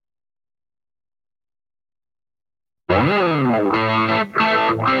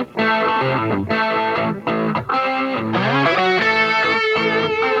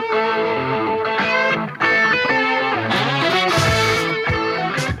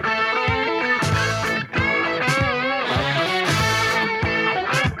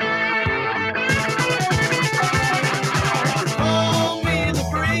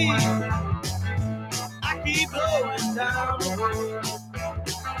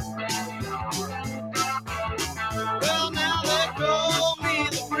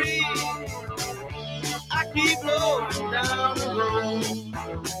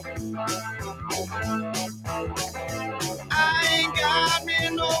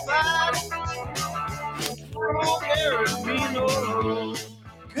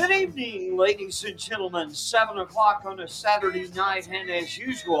Good evening, ladies and gentlemen. 7 o'clock on a Saturday night, and as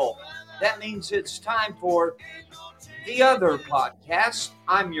usual, that means it's time for the other podcast.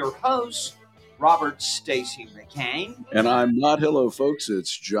 I'm your host, Robert Stacy McCain. And I'm not. Hello, folks.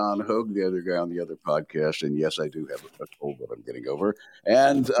 It's John Hoge, the other guy on the other podcast. And yes, I do have a cold that I'm getting over.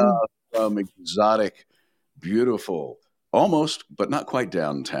 And from exotic, beautiful, almost, but not quite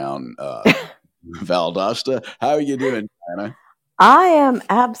downtown, Valdosta. How are you doing, Dianna? I am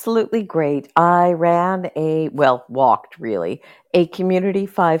absolutely great. I walked really, a community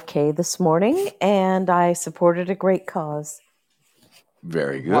 5K this morning, and I supported a great cause.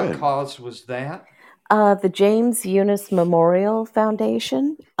 Very good. What cause was that? The James Eunice Memorial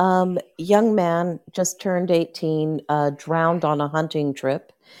Foundation. Young man just turned 18, drowned on a hunting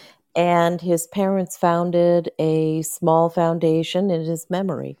trip, and his parents founded a small foundation in his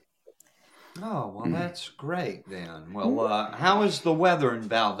memory. Oh, well, that's great then. Well, how is the weather in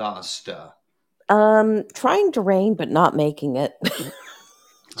Valdosta? Trying to rain, but not making it.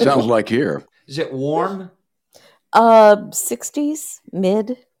 Sounds like here. Is it warm? 60s,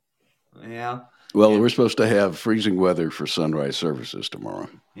 mid. Yeah. Well, we're supposed to have freezing weather for sunrise services tomorrow.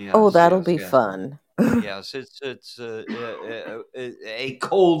 Yes, that'll be fun. Yes, it's a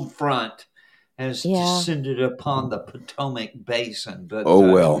cold front has descended upon the Potomac Basin. But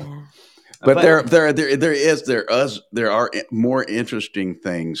But there are more interesting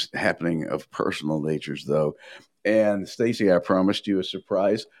things happening of personal natures, though. And Stacy, I promised you a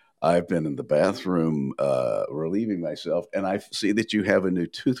surprise. I've been in the bathroom relieving myself, and I see that you have a new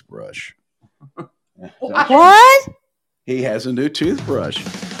toothbrush. What? He has a new toothbrush.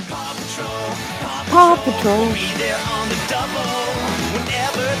 Paw Patrol. Be there on the double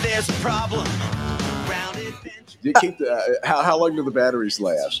whenever there's a problem. You keep how long do the batteries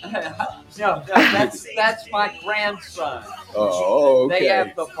last? No, that's my grandson. Oh, okay. They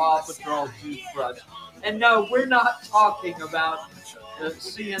have the Paw Patrol toothbrush. And no, we're not talking about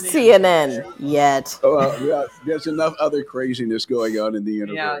CNN yet. There's enough other craziness going on in the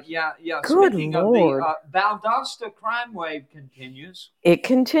universe. Yeah. Good Speaking Lord. of the Valdosta crime wave continues. It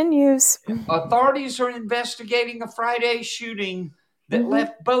continues. Authorities are investigating a Friday shooting that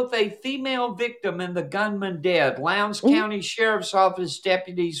left both a female victim and the gunman dead. Lowndes County Sheriff's Office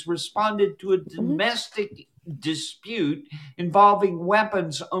deputies responded to a domestic dispute involving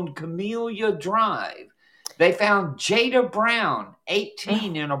weapons on Camellia Drive. They found Jada Brown,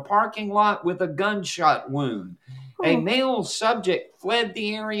 18, in a parking lot with a gunshot wound. A male subject fled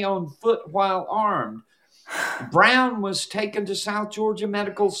the area on foot while armed. Brown was taken to South Georgia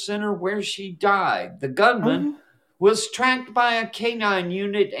Medical Center where she died. The gunman was tracked by a canine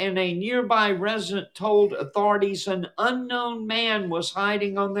unit, and a nearby resident told authorities an unknown man was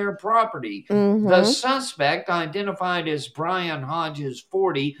hiding on their property. The suspect, identified as Brian Hodges,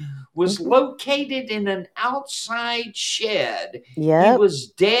 40, was located in an outside shed. Yep. He was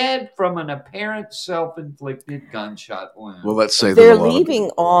dead from an apparent self-inflicted gunshot wound. Well, let's say they're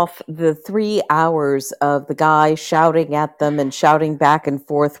leaving off the 3 hours of the guy shouting at them and shouting back and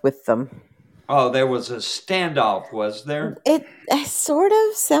forth with them. Oh, there was a standoff, was there? It sort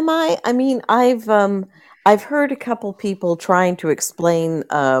of semi. I mean, I've heard a couple people trying to explain,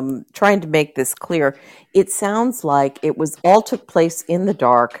 trying to make this clear. It sounds like it was all took place in the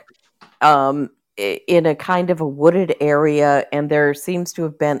dark, in a kind of a wooded area, and there seems to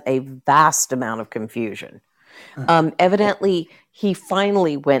have been a vast amount of confusion. Evidently, he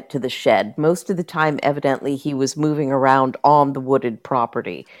finally went to the shed. Most of the time, evidently, he was moving around on the wooded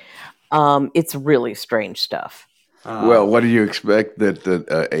property. It's really strange stuff. Well, what do you expect that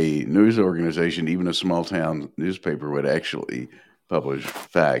a news organization, even a small town newspaper, would actually publish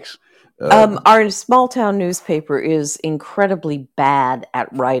facts? Our small town newspaper is incredibly bad at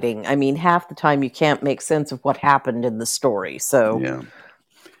writing. I mean, half the time you can't make sense of what happened in the story. So, yeah.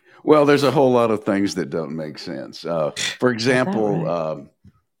 Well, there's a whole lot of things that don't make sense. For example,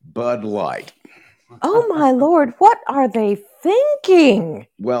 Bud Light. Oh my Lord, what are they thinking?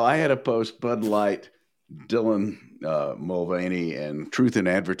 Well, I had to post Bud Light, Dylan Mulvaney, and Truth in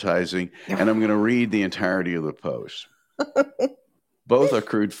Advertising, and I'm going to read the entirety of the post. Both are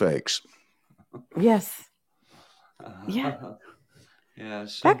crude fakes. Yes. Yeah. Yeah, That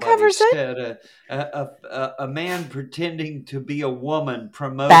somebody covers it said a man pretending to be a woman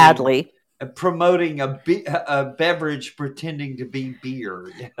badly. promoting a beverage pretending to be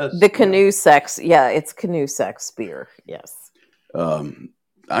beer. Yes, The canoe sex. Yeah, it's canoe sex beer. Yes. I'm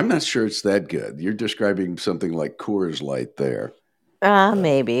not sure it's that good. You're describing something like Coors Light there.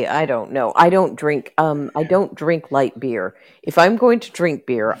 Maybe. I don't know. I don't drink light beer. If I'm going to drink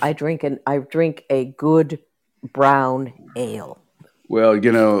beer, I drink a good brown ale. Well,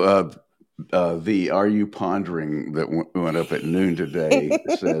 the Are You Pondering that went up at noon today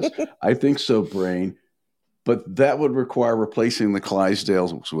says, I think so, Brain, but that would require replacing the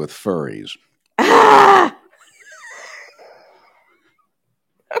Clydesdales with furries. Ah!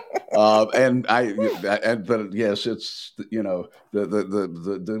 But yes, it's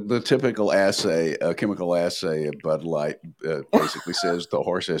the typical assay, chemical assay of Bud Light basically says the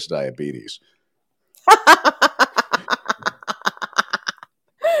horse has diabetes.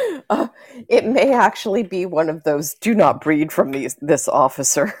 It may actually be one of those "do not breed from this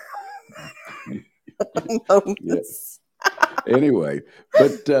officer" moments. Anyway,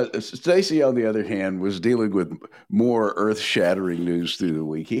 but Stacy, on the other hand, was dealing with more earth-shattering news through the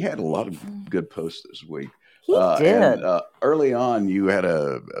week. He had a lot of good posts this week. He did. And early on, you had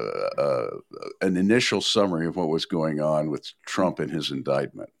an initial summary of what was going on with Trump and his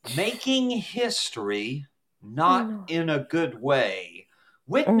indictment. Making history, not in a good way.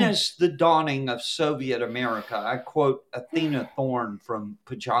 Witness the dawning of Soviet America. I quote Athena Thorne from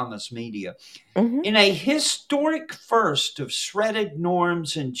Pajamas Media. In a historic first of shredded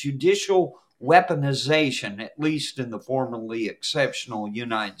norms and judicial weaponization, at least in the formerly exceptional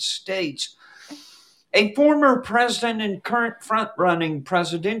United States, a former president and current front-running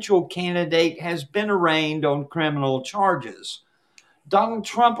presidential candidate has been arraigned on criminal charges. Donald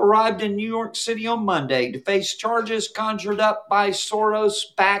Trump arrived in New York City on Monday to face charges conjured up by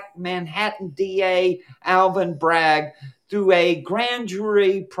Soros-backed Manhattan DA Alvin Bragg through a grand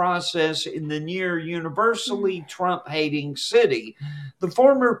jury process in the near universally Trump-hating city. The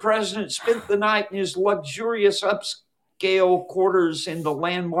former president spent the night in his luxurious upscale quarters in the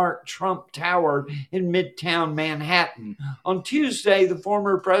landmark Trump Tower in Midtown Manhattan. On Tuesday, the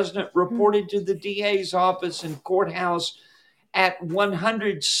former president reported to the DA's office and courthouse at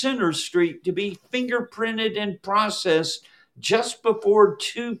 100 Center Street to be fingerprinted and processed just before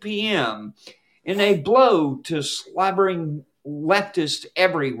 2 p.m. In a blow to slobbering leftists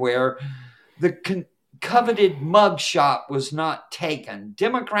everywhere, the coveted mugshot was not taken.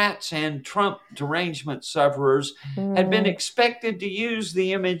 Democrats and Trump derangement sufferers had been expected to use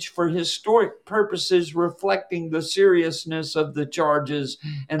the image for historic purposes, reflecting the seriousness of the charges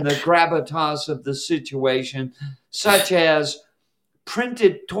and the gravitas of the situation, such as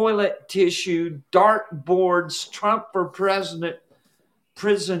printed toilet tissue, dartboards, Trump for President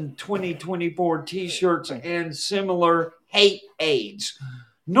Prison 2024 t-shirts, and similar hate aids.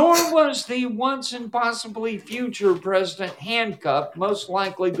 Nor was the once and possibly future president handcuffed, most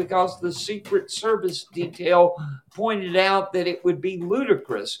likely because the Secret Service detail pointed out that it would be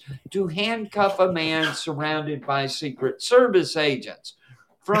ludicrous to handcuff a man surrounded by Secret Service agents.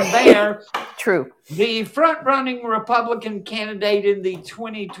 From there, True. The front-running Republican candidate in the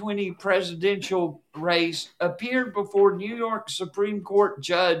 2020 presidential race appeared before New York Supreme Court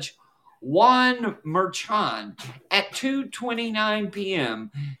Judge Juan Merchan at 2:29 p.m.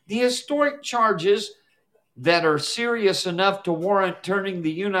 The historic charges that are serious enough to warrant turning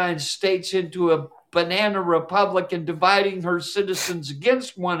the United States into a banana republic and dividing her citizens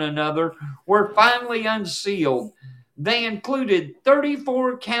against one another were finally unsealed. They included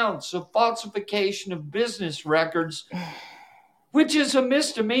 34 counts of falsification of business records, which is a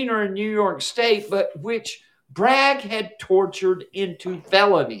misdemeanor in New York State, but which Bragg had tortured into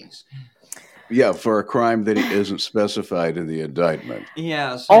felonies. Yeah, for a crime that isn't specified in the indictment.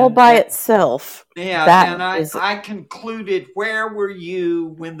 Yes. All by itself. Yeah, and I concluded, where were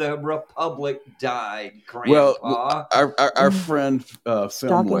you when the Republic died, Grandpa? Well, our friend Film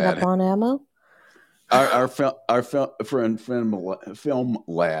Stocking Lad, up on ammo? our friend Film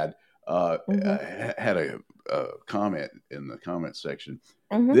Lad had a comment in the comment section.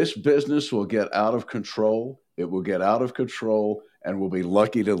 This business will get out of control. It will get out of control, and we'll be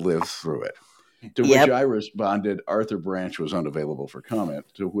lucky to live through it. To which I responded, Arthur Branch was unavailable for comment,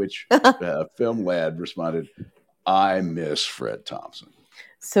 to which Film Lad responded, I miss Fred Thompson.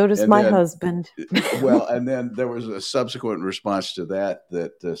 So does And my then- husband. Well, and then there was a subsequent response to that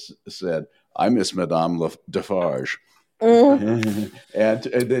said, "I miss Madame Defarge." Mm. and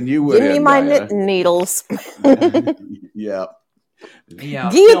then you would Give me end, my Diana. knitting needles. Yeah. Yeah,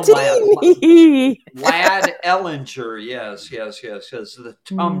 Guillotine! Lad Ellinger, yes. The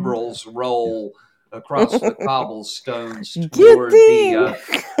tumbrils roll across the cobblestones toward the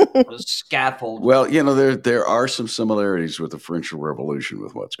scaffold. Well, there are some similarities with the French Revolution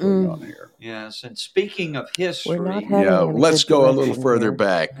with what's going on here. Yes, and speaking of history, We're not heading in a let's good go a little direction further here.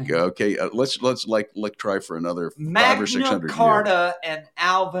 back. Okay, let's try for another 500 or 600 Magna years. Carta and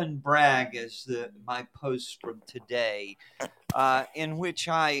Alvin Bragg is my post from today, in which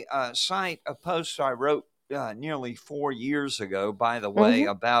I cite a post I wrote nearly 4 years ago, by the way,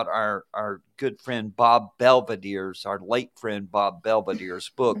 about our good friend Bob Belvedere's, our late friend Bob Belvedere's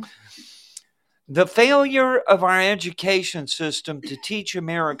book. The failure of our education system to teach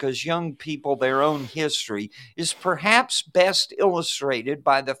America's young people their own history is perhaps best illustrated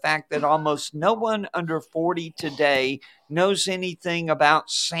by the fact that almost no one under 40 today knows anything about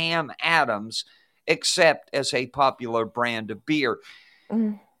Sam Adams except as a popular brand of beer.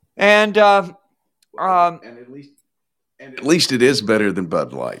 And at least it is better than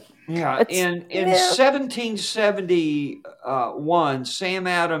Bud Light. Yeah, in 1771, Sam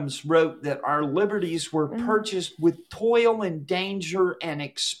Adams wrote that our liberties were purchased with toil and danger and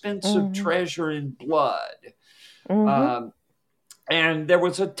expensive treasure and blood. And there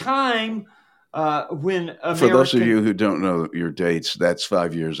was a time when American... For those of you who don't know your dates, that's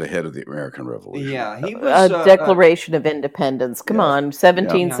 5 years ahead of the American Revolution. Yeah, he was... Declaration of Independence. Come on,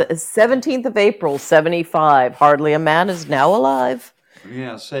 17th of April, 75. Hardly a man is now alive.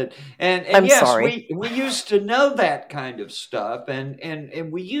 Yes, and I'm yes, sorry. we used to know that kind of stuff,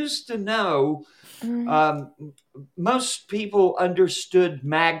 and we used to know. Most people understood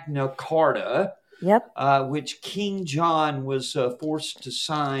Magna Carta, which King John was forced to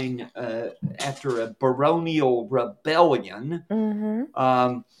sign after a baronial rebellion.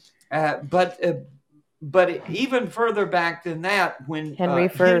 But even further back than that, when Henry I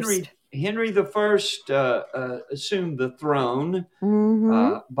assumed the throne,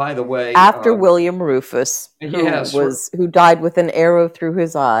 by the way, after William Rufus, who died with an arrow through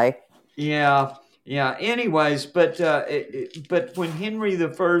his eye. Yeah. Anyways, but when Henry I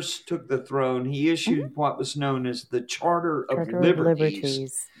took the throne, he issued what was known as the Charter of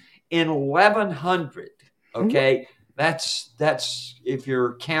Liberties in 1100. Okay. That's if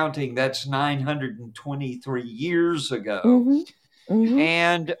you're counting, that's 923 years ago.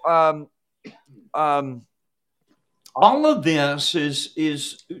 And all of this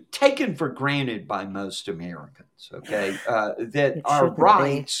is taken for granted by most Americans, okay? That our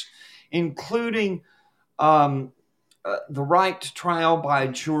rights, including the right to trial by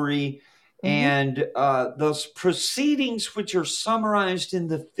jury and those proceedings which are summarized in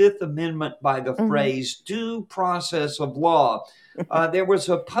the Fifth Amendment by the phrase due process of law. There was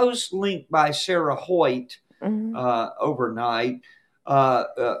a post linked by Sarah Hoyt overnight,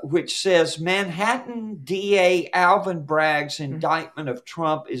 which says Manhattan DA Alvin Bragg's indictment of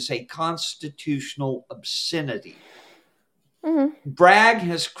Trump is a constitutional obscenity. Bragg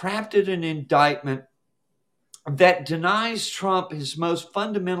has crafted an indictment that denies Trump his most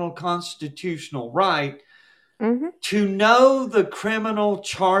fundamental constitutional right to know the criminal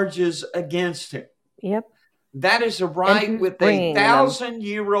charges against him. That is a right with a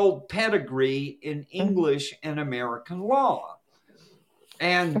 1,000-year-old pedigree in English and American law.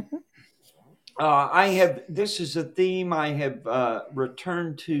 And this is a theme I have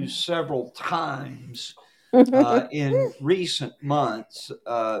returned to several times in recent months.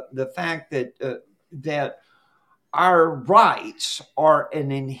 The fact that our rights are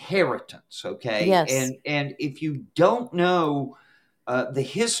an inheritance, okay? Yes. And if you don't know the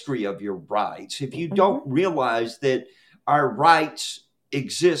history of your rights, if you don't realize that our rights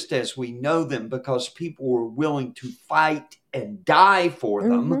exist as we know them because people were willing to fight and die for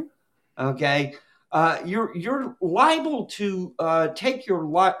them, okay, you're liable to take your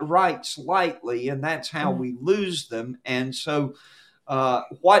rights lightly, and that's how we lose them. And so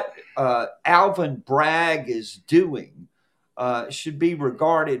what Alvin Bragg is doing should be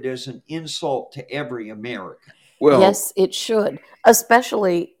regarded as an insult to every American. Well, yes, it should.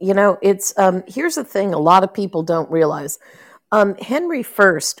 Especially, it's here's the thing: a lot of people don't realize. Henry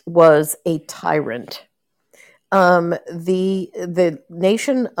I was a tyrant. The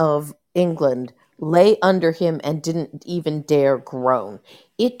nation of England lay under him and didn't even dare groan.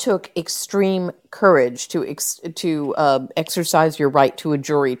 It took extreme courage to exercise your right to a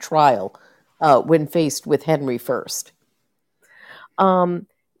jury trial when faced with Henry I.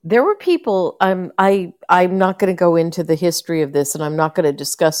 There were people. I'm not going to go into the history of this, and I'm not going to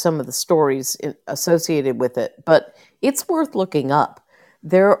discuss some of the stories associated with it. But it's worth looking up.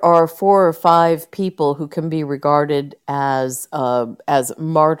 There are 4 or 5 people who can be regarded as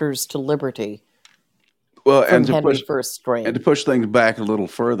martyrs to liberty Well, from Henry I's and to reign. push things back a little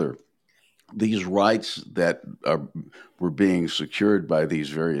further, these rights that were being secured by these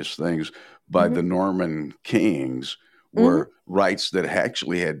various things by the Norman kings were rights that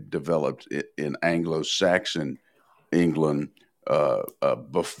actually had developed in Anglo-Saxon England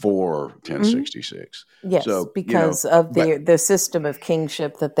before 1066. Yes, So, because of but the system of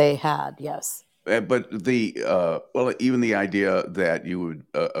kingship that they had. Yes. but the well, even the idea that you would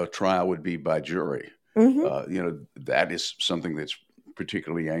a trial would be by jury, that is something that's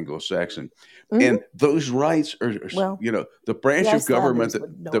particularly Anglo-Saxon, and those rights are, Well, the branch the of government Icelanders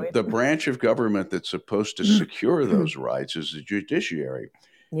would know that it. the branch of government that's supposed to secure those rights is the judiciary.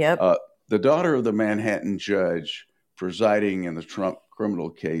 Yep. The daughter of the Manhattan judge presiding in the Trump criminal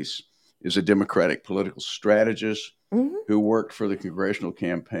case is a Democratic political strategist who worked for the congressional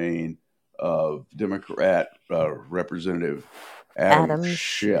campaign of Democrat Representative Adam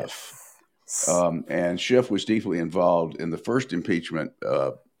Schiff. And Schiff was deeply involved in the first impeachment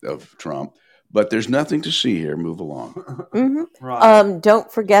of Trump. But there's nothing to see here. Move along. Right.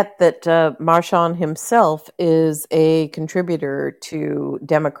 Don't forget that Marchand himself is a contributor to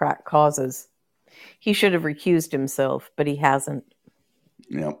Democrat causes. He should have recused himself, but he hasn't.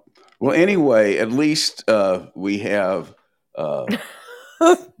 Yeah. Well, anyway, at least we have, like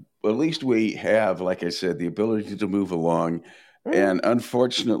I said, the ability to move along. And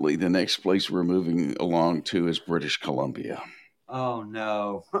unfortunately, the next place we're moving along to is British Columbia. Oh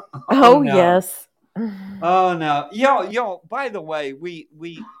no. Oh, no. yes. Oh no. Yo, by the way, we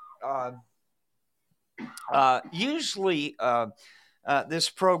usually this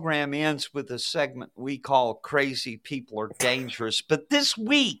program ends with a segment we call Crazy People Are Dangerous, but this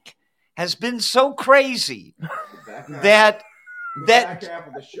week has been so crazy that back half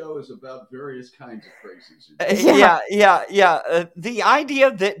of the show is about various kinds of crazies. The idea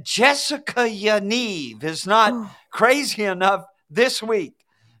that Jessica Yaniv is not crazy enough this week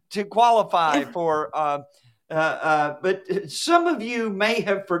to qualify for, but some of you may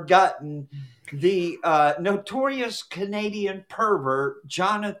have forgotten the notorious Canadian pervert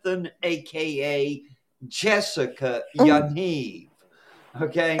Jonathan, aka Jessica Yaniv.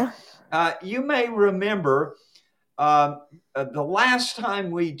 Okay, you may remember. The last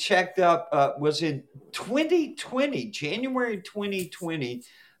time we checked up was in 2020, January 2020,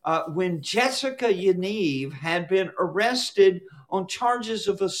 when Jessica Yaniv had been arrested on charges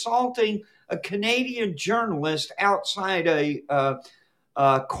of assaulting a Canadian journalist outside a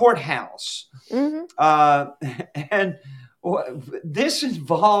courthouse. And this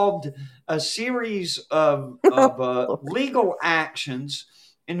involved a series of legal actions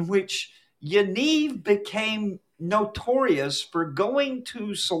in which Yaniv became notorious for going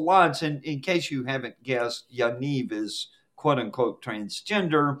to salons. And in case you haven't guessed, Yaniv is quote unquote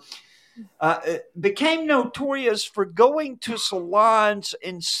transgender. Became notorious for going to salons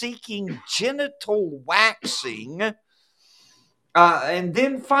and seeking genital waxing, and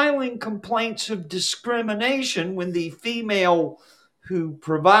then filing complaints of discrimination when the female who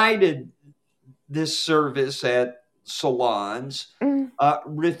provided this service at salons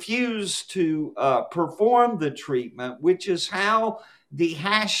refused to perform the treatment, which is how the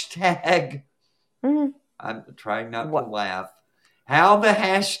hashtag, I'm trying not to laugh, how the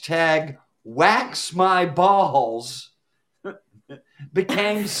hashtag wax my balls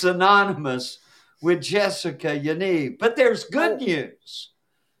became synonymous with Jessica Yaniv. But there's good news.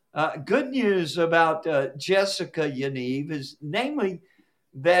 Good news about Jessica Yaniv is namely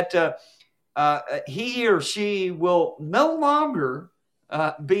that he or she will no longer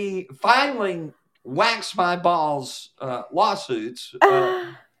be filing wax my balls lawsuits.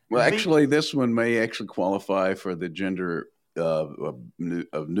 Well, actually, this one may actually qualify for the gender of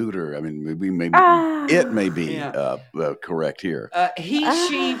neuter. I mean, it may be correct here.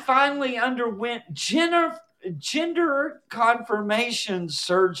 She finally underwent gender confirmation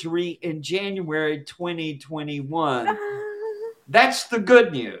surgery in January 2021. That's the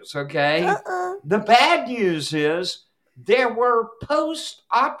good news, okay? The bad news is there were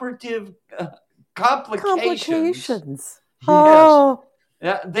post-operative complications. Oh.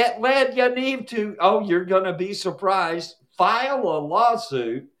 Yes. That led Yaniv to, you're going to be surprised, file a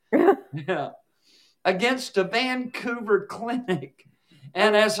lawsuit against a Vancouver clinic.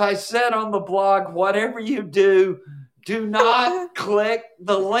 And as I said on the blog, whatever you do, do not click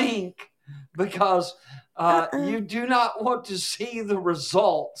the link, because You do not want to see the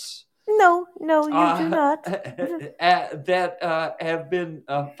results. No, you do not. That have been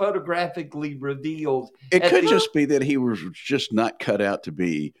photographically revealed. It could just be that he was just not cut out to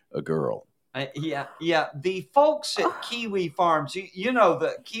be a girl. Yeah. The folks at Kiwi Farms, you know,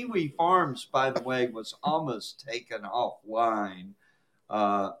 the Kiwi Farms, by the way, was almost taken offline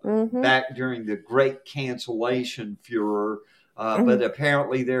back during the great cancellation furor. But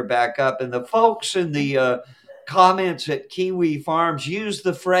apparently they're back up. And the folks in the comments at Kiwi Farms use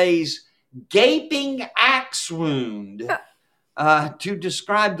the phrase gaping axe wound to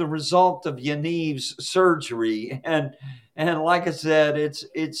describe the result of Yaniv's surgery. And like I said,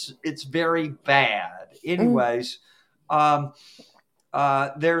 it's very bad. Anyways,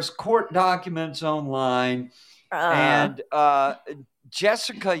 there's court documents online, and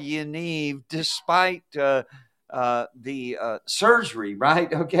Jessica Yaniv, despite the surgery,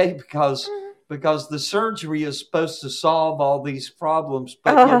 right? Okay, because the surgery is supposed to solve all these problems,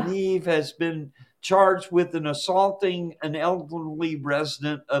 but Yaniv has been charged with assaulting an elderly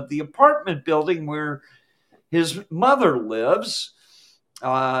resident of the apartment building where his mother lives.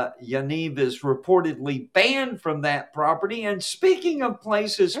 Yaniv is reportedly banned from that property. And speaking of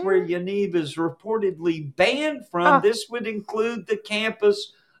places where Yaniv is reportedly banned from, this would include the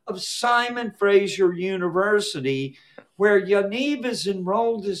campus of Simon Fraser University, where Yaniv is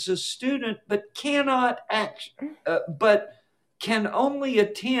enrolled as a student, but can only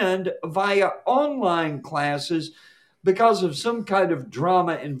attend via online classes because of some kind of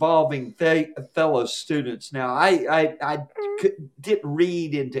drama involving fellow students. Now, I didn't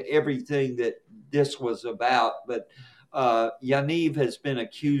read into everything that this was about, but Yaniv has been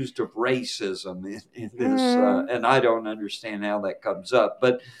accused of racism in this, and I don't understand how that comes up.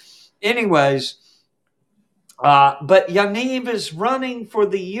 But anyways, but Yaniv is running for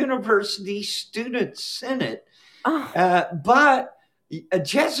the University Student Senate, but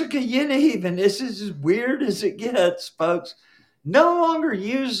Jessica Yaniv, and this is as weird as it gets, folks, no longer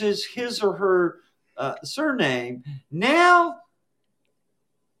uses his or her surname. Now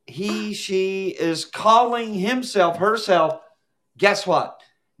she is calling herself, guess what?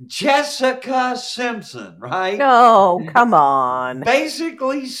 Jessica Simpson, right? No, come on.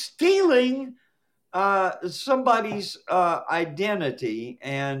 Basically stealing somebody's identity.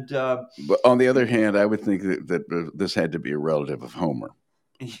 And but on the other hand, I would think that this had to be a relative of Homer.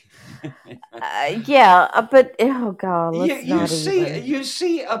 But oh god, you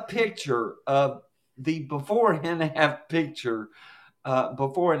see a picture of the before and after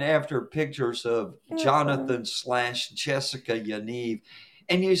pictures of Jonathan / Jessica Yaniv,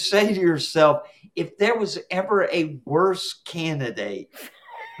 and you say to yourself, if there was ever a worse candidate,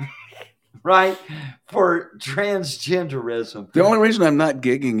 right, for transgenderism. The only reason I'm not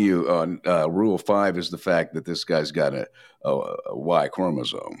gigging you on Rule 5 is the fact that this guy's got a Y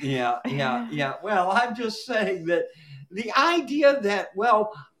chromosome. Yeah. Well, I'm just saying that the idea that,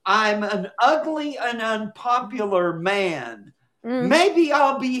 well, I'm an ugly and unpopular man. Maybe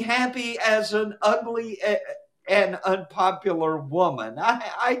I'll be happy as an ugly and unpopular woman.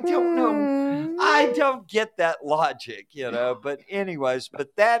 I don't know. I don't get that logic, But anyways,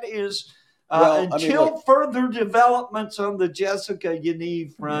 but that is until further developments on the Jessica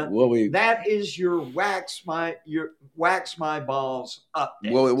Yaniv front. That is your wax my balls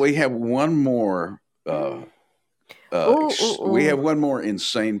update. Well, we have one more. We have one more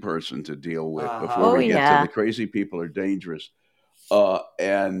insane person to deal with before we get to the crazy people are dangerous.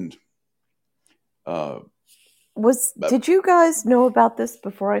 Did you guys know about this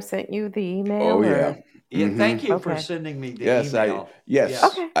before I sent you the email? Oh yeah. Yeah, thank you for sending me the email.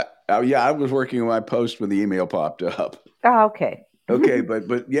 I was working on my post when the email popped up. Oh, okay. Okay,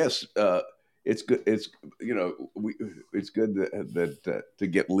 but yes, it's good. It's it's good that to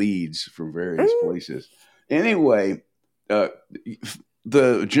get leads from various places. Anyway,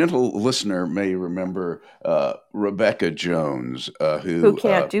 the gentle listener may remember Rebecca Jones, who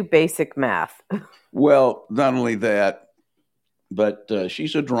can't do basic math. Well, not only that, but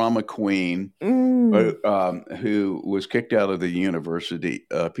she's a drama queen who was kicked out of the university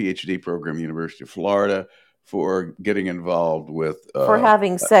PhD program, University of Florida, for getting involved with for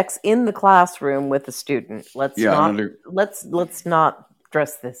having sex in the classroom with a student. Let's not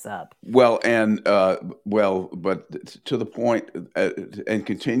dress this up. Well, but to the point, and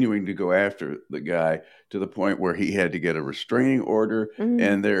continuing to go after the guy to the point where he had to get a restraining order,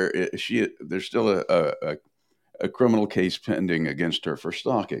 and there's still a criminal case pending against her for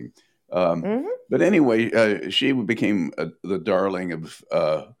stalking. But anyway, she became the darling of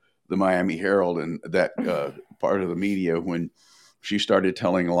the Miami Herald and that part of the media when she started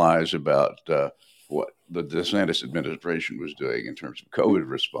telling lies about what the DeSantis administration was doing in terms of COVID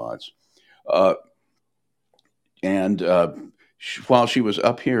response. While she was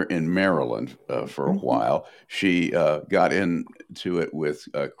up here in Maryland for a while, she got into it with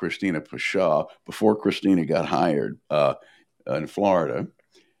Christina Pashaw before Christina got hired in Florida,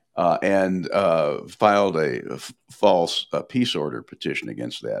 and filed a false peace order petition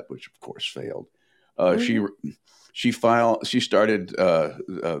against that, which of course failed. She started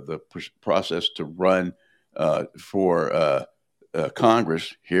the process to run for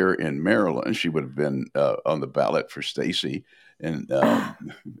Congress here in Maryland. She would have been on the ballot for Stacy, and to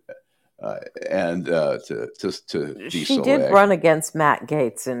She deselect. did run against Matt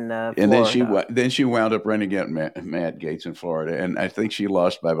Gaetz in Florida. And then she wound up running against Matt Gaetz in Florida, and I think she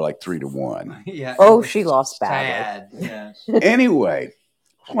lost by like 3-1. Yeah. Oh, she lost badly. Yes. Anyway,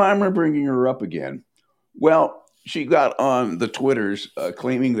 why am I bringing her up again? Well, she got on the Twitters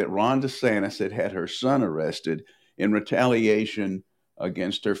claiming that Ron DeSantis had her son arrested in retaliation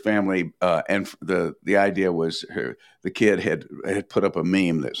against her family, and the idea was the kid had put up a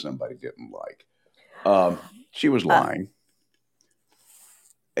meme that somebody didn't like. She was lying.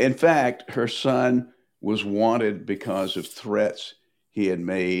 In fact, her son was wanted because of threats he had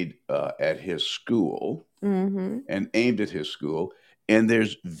made at his school and aimed at his school. And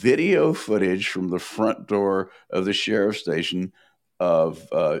there's video footage from the front door of the sheriff's station of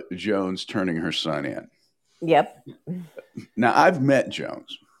Jones turning her son in. Yep. Now, I've met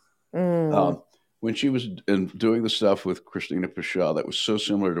Jones. When she was doing the stuff with Christina Pashaw, that was so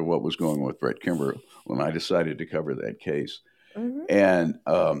similar to what was going on with Brett Kimber when I decided to cover that case. And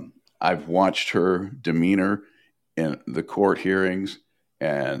I've watched her demeanor in the court hearings,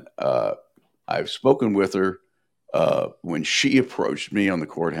 and I've spoken with her when she approached me on the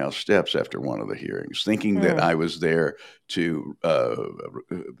courthouse steps after one of the hearings, thinking that I was there to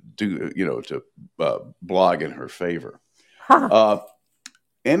blog in her favor.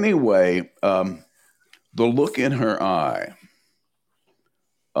 Anyway, the look in her eye.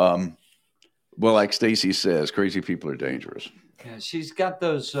 Well, like Stacy says, crazy people are dangerous. Yeah, she's got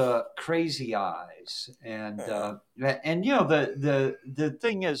those crazy eyes, and the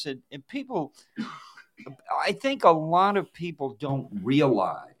thing is, and people, I think a lot of people don't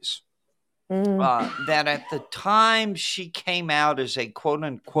realize that at the time she came out as a quote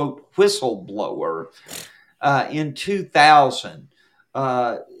unquote whistleblower in 2000,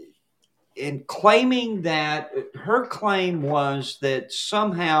 in claiming that her claim was that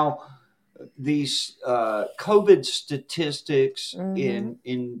somehow these COVID statistics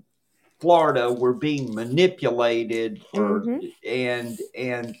in Florida were being manipulated, and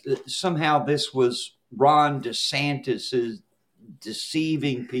somehow this was Ron DeSantis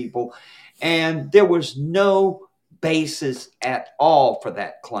deceiving people, and there was no basis at all for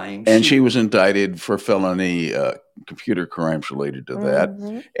that claim. And she was indicted for felony computer crimes related to that,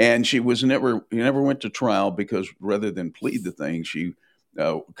 and she never went to trial because rather than plead the thing, she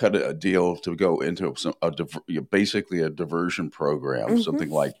cut a deal to go into basically a diversion program, something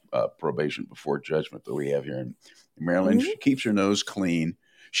like probation before judgment that we have here in Maryland. She keeps her nose clean.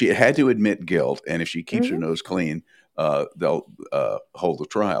 She had to admit guilt, and if she keeps her nose clean, they'll hold the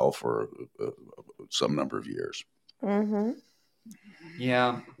trial for some number of years.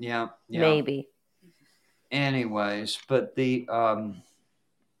 Yeah. Maybe. Anyways, but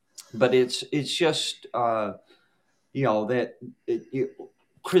but it's just that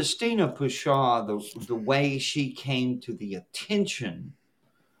Christina Pashaw, the way she came to the attention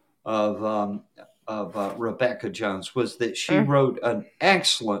of Rebecca Jones was that she wrote an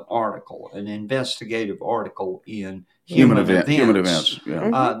excellent article, an investigative article in Human Events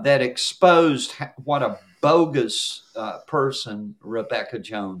that exposed what a bogus person Rebecca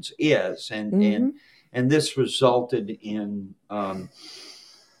Jones is, and this resulted in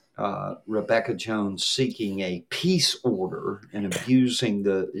Rebecca Jones seeking a peace order and abusing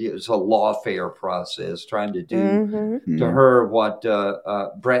it was a lawfare process, trying to do to her what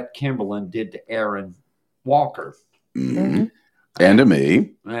Brett Kimberlin did to Aaron Walker. And to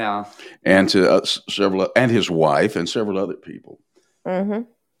me. Yeah. And to several, and his wife and several other people.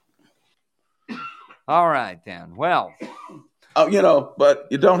 All right, then. Well. But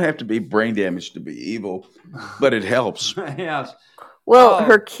you don't have to be brain damaged to be evil, but it helps. Yes. Well,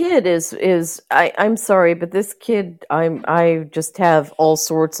 her kid is I'm sorry, but this kid, I just have all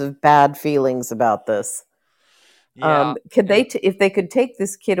sorts of bad feelings about this. Yeah. If they could take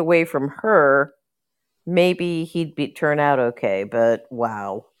this kid away from her, maybe he'd turn out okay. But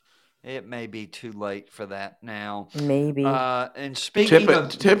wow, it may be too late for that now. Maybe. And speaking of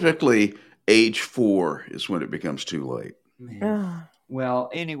typically, age 4 is when it becomes too late. Well,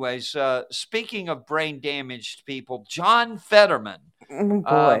 anyways, speaking of brain damaged people, John Fetterman. Oh,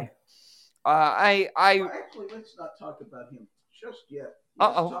 boy. Actually, let's not talk about him just yet.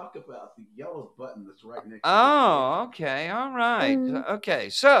 Let's talk about the yellow button that's right next to it. Oh, okay. All right. Okay.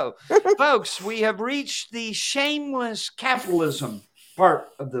 So, folks, we have reached the shameless capitalism part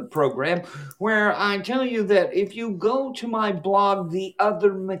of the program where I tell you that if you go to my blog,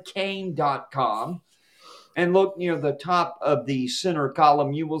 theothermccain.com, and look near the top of the center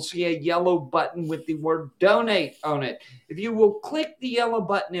column, you will see a yellow button with the word donate on it. If you will click the yellow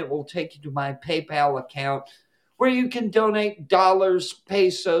button, it will take you to my PayPal account where you can donate dollars,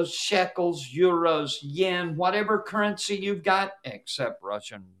 pesos, shekels, euros, yen, whatever currency you've got, except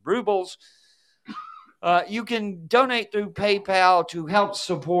Russian rubles. You can donate through PayPal to help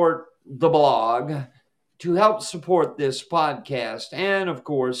support the blog, to help support this podcast, and of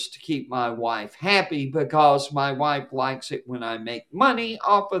course, to keep my wife happy because my wife likes it when I make money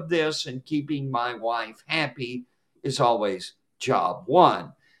off of this, and keeping my wife happy is always job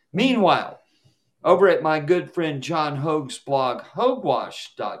one. Meanwhile, over at my good friend John Hoge's blog,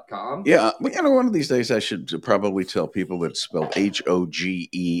 hogewash.com. Yeah, one of these days I should probably tell people that it's spelled Hogewash.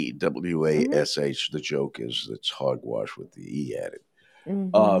 The joke is it's hogwash with the E added.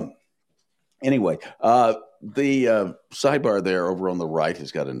 Anyway, the sidebar there over on the right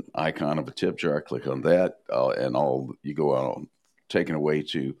has got an icon of a tip jar. Click on that, and you go on taken away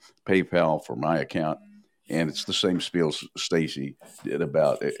to PayPal for my account, and it's the same spiel Stacy did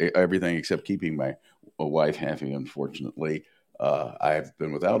about everything except keeping my wife happy. Unfortunately, I've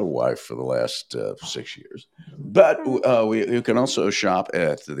been without a wife for the last 6 years, but you can also shop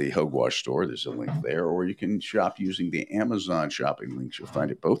at the Hogewash store. There's a link there, or you can shop using the Amazon shopping links. You'll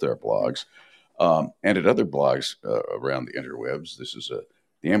find at both our blogs. And at other blogs around the interwebs. This is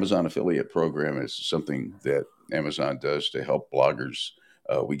the Amazon affiliate program is something that Amazon does to help bloggers.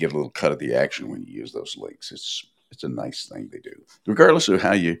 We get a little cut of the action when you use those links. It's a nice thing they do. Regardless of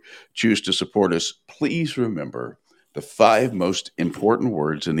how you choose to support us, please remember the 5 most important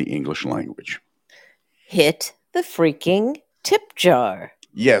words in the English language. Hit the freaking tip jar.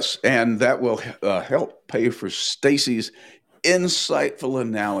 Yes, and that will help pay for Stacy's insightful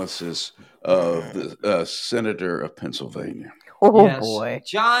analysis of the senator of Pennsylvania. Oh, Yes, boy.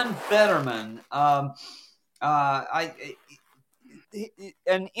 John Fetterman.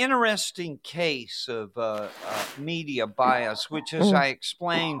 An interesting case of media bias, which, as I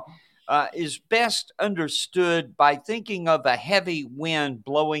explained, is best understood by thinking of a heavy wind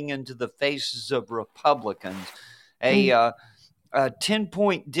blowing into the faces of Republicans, a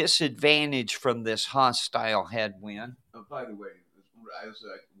 10-point disadvantage from this hostile headwind. By the way, as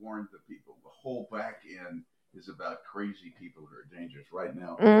I warned the people, the whole back end is about crazy people who are dangerous right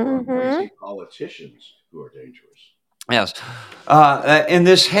now, or crazy politicians who are dangerous. Yes. And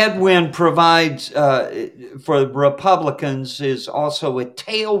this headwind provides for Republicans is also a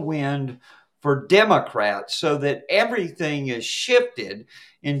tailwind for Democrats, so that everything is shifted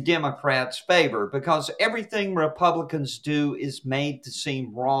in Democrats' favor, because everything Republicans do is made to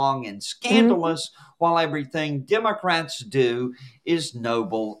seem wrong and scandalous, while everything Democrats do is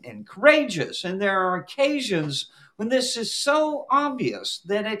noble and courageous. And there are occasions when this is so obvious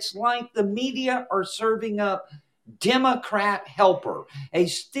that it's like the media are serving up Democrat helper, a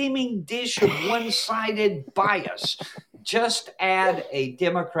steaming dish of one-sided bias. Just add a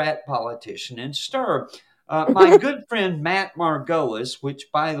Democrat politician and stir. My good friend Matt Margolis,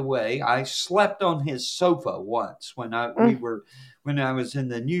 which, by the way, I slept on his sofa once when I was in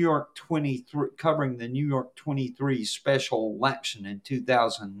the New York 23, covering the New York 23 special election in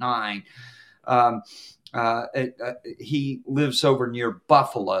 2009. He lives over near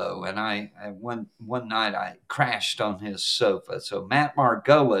Buffalo, and I one night I crashed on his sofa. So Matt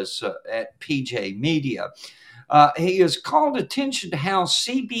Margolis at PJ Media, he has called attention to how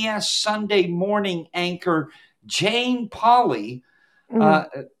CBS Sunday morning anchor Jane Pauley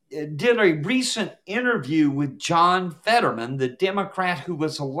did a recent interview with John Fetterman, the Democrat who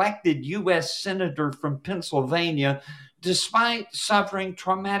was elected U.S. Senator from Pennsylvania, despite suffering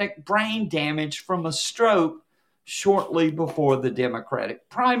traumatic brain damage from a stroke shortly before the Democratic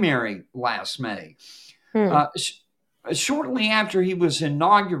primary last May. Shortly after he was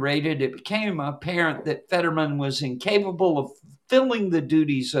inaugurated, it became apparent that Fetterman was incapable of fulfilling the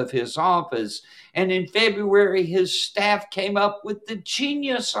duties of his office. And in February, his staff came up with the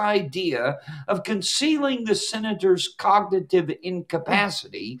genius idea of concealing the senator's cognitive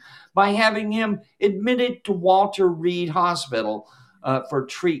incapacity by having him admitted to Walter Reed Hospital for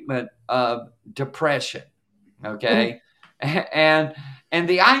treatment of depression. Okay. And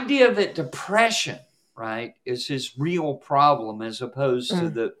the idea that depression right, is his real problem, as opposed to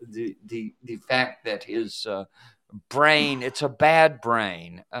the fact that his brain, it's a bad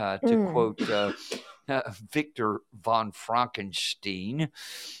brain, to quote Victor von Frankenstein.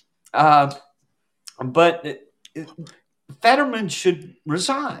 But Fetterman should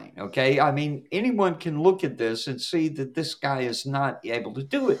resign, okay? I mean, anyone can look at this and see that this guy is not able to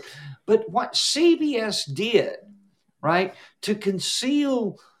do it. But what CBS did, right, to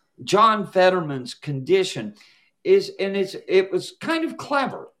conceal John Fetterman's condition it was kind of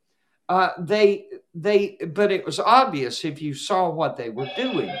clever. But it was obvious if you saw what they were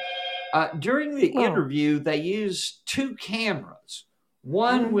doing. During the interview, they used two cameras,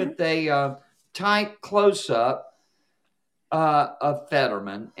 one with a tight close-up of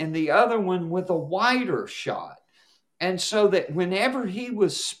Fetterman, and the other one with a wider shot. And so that whenever he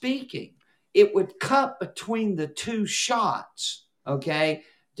was speaking, it would cut between the two shots, okay,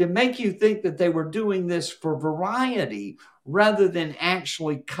 to make you think that they were doing this for variety rather than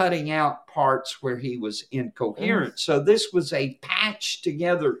actually cutting out parts where he was incoherent. So this was a patched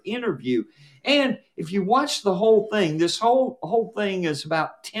together interview. And if you watch the whole thing, this whole thing is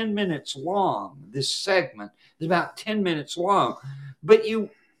about 10 minutes long. This segment is about 10 minutes long, but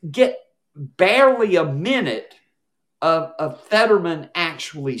you get barely a minute of Fetterman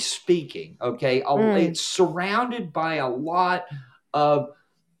actually speaking, okay? It's surrounded by a lot of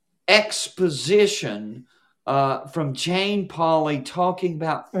exposition from Jane Pauley talking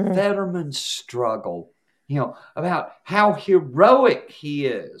about Fetterman's struggle, about how heroic he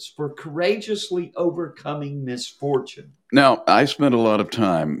is for courageously overcoming misfortune. Now, I spent a lot of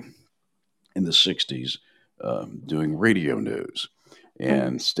time in the 60s doing radio news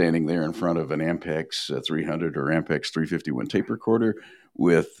and standing there in front of an Ampex 300 or Ampex 351 tape recorder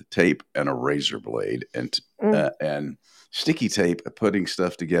with tape and a razor blade and sticky tape, putting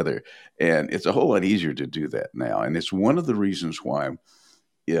stuff together. And it's a whole lot easier to do that now. And it's one of the reasons why,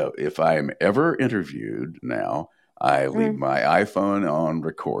 if I am ever interviewed now, I leave my iPhone on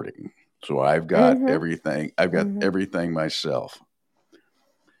recording. So I've got everything. I've got everything myself.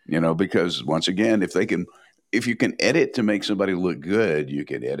 Because once again, if you can edit to make somebody look good, you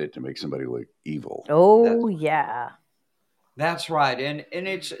can edit to make somebody look evil. Oh, yeah. That's right. And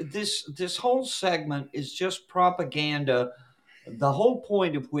it's this whole segment is just propaganda, the whole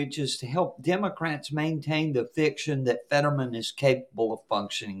point of which is to help Democrats maintain the fiction that Fetterman is capable of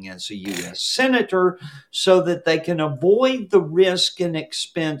functioning as a U.S. senator so that they can avoid the risk and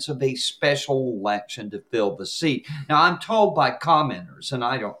expense of a special election to fill the seat. Now, I'm told by commenters, and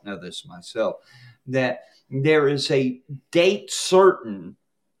I don't know this myself, that there is a date certain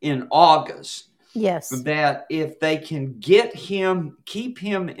in August. Yes. That if they can keep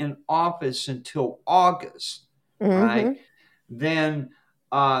him in office until August, right, then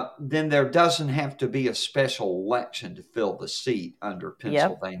there doesn't have to be a special election to fill the seat under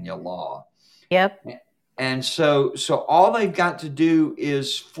Pennsylvania law. Yep. And so all they've got to do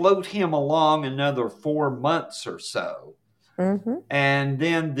is float him along another 4 months or so. And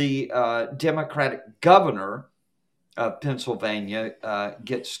then the Democratic governor of Pennsylvania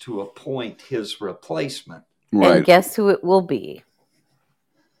gets to appoint his replacement. Right. And guess who it will be?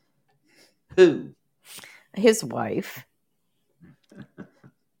 Who? His wife.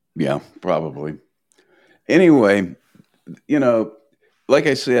 Yeah, probably. Anyway, like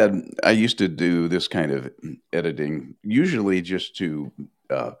I said, I used to do this kind of editing, usually just to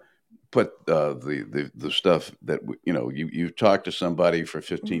put the stuff that you talk to somebody for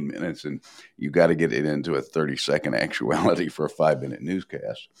 15 minutes and you got to get it into a 30-second actuality for a 5-minute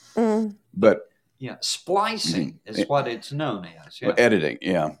newscast. But splicing is what it's known as. Well, editing,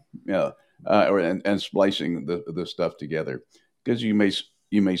 and splicing the stuff together, because you may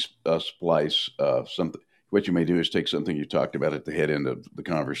splice something. What you may do is take something you talked about at the head end of the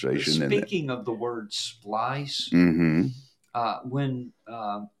conversation. Speaking of the word splice, when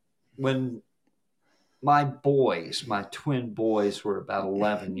my twin boys were about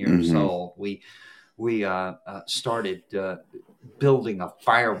 11 years old, we started building a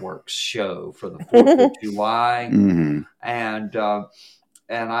fireworks show for the 4th of July.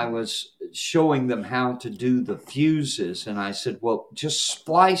 And I was showing them how to do the fuses. And I said, well, just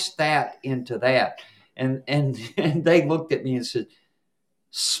splice that into that. And they looked at me and said,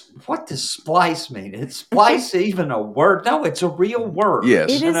 what does splice mean? Is splice even a word? No, it's a real word. Yes.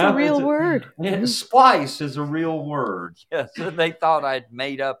 It is a real word. Splice is a real word. Yes. And they thought I'd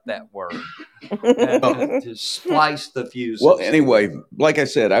made up that word. To splice the fuses. Well, anyway, like I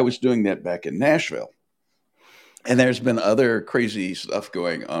said, I was doing that back in Nashville. And there's been other crazy stuff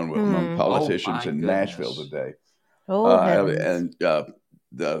going on among politicians in Nashville today. Oh, and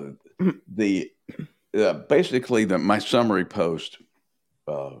the basically, my summary post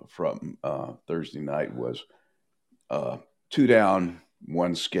from Thursday night was 2 down,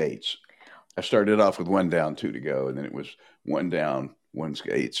 1 skates. I started off with 1 down, 2 to go, and then it was 1 down, 1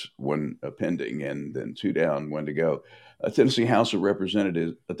 skates, 1 pending, and then 2 down, 1 to go. Tennessee House of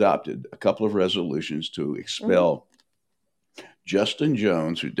Representatives adopted a couple of resolutions to expel Justin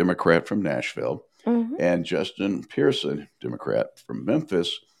Jones, who's Democrat from Nashville, and Justin Pearson, Democrat from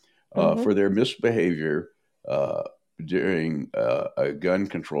Memphis, for their misbehavior during a gun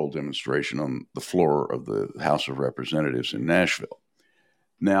control demonstration on the floor of the House of Representatives in Nashville.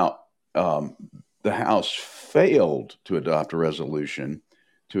 Now, the House failed to adopt a resolution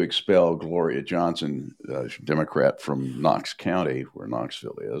to expel Gloria Johnson, Democrat from Knox County, where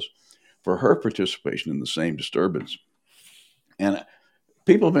Knoxville is, for her participation in the same disturbance. And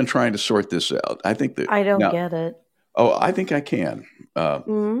people have been trying to sort this out. I think that I don't get it. Oh, I think I can.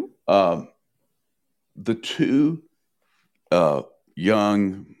 The 2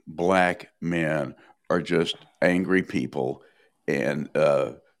 young black men are just angry people, and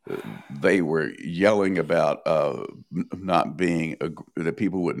they were yelling about not being that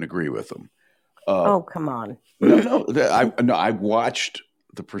people wouldn't agree with them. Oh, come on! No, I watched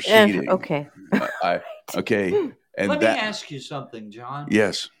the proceeding. Okay. Okay. And let me ask you something, John.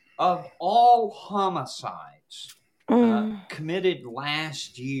 Yes. Of all homicides committed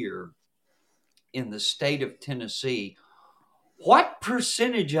last year in the state of Tennessee, what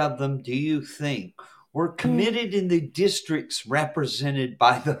percentage of them do you think were committed in the districts represented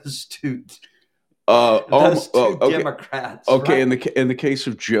by those two Democrats? Okay, right? in the case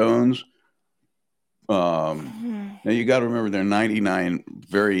of Jones, now you got to remember there are 99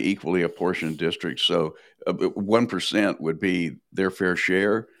 very equally apportioned districts, so 1% would be their fair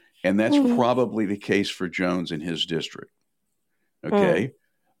share, and that's probably the case for Jones in his district. Okay.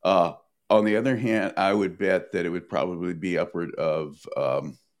 On the other hand, I would bet that it would probably be upward of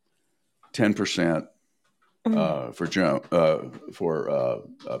 10% for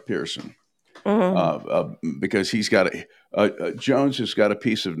Pearson, because he's got Jones has got a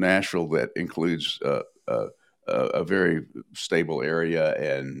piece of Nashville that includes a very stable area,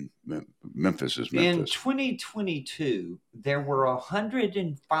 and Memphis is Memphis. In 2022, there were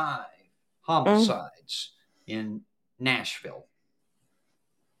 105 homicides in Nashville.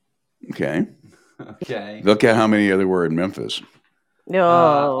 Okay. Okay. Look at how many there were in Memphis.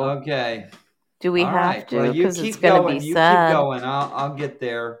 No. Okay. Do we All have right. to? Well, you Because it's keep going to going. be You sad. keep going. I'll get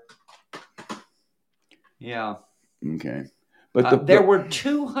there. Yeah. Okay. But there were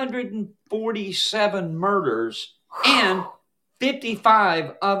 247 murders and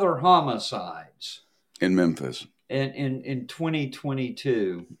 55 other homicides in Memphis in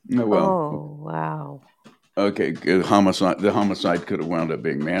 2022. Oh, well. Oh, wow. Okay, the homicide could have wound up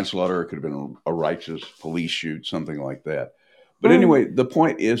being manslaughter. It could have been a righteous police shoot, something like that. But anyway, the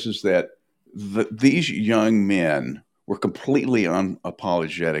point is that these young men were completely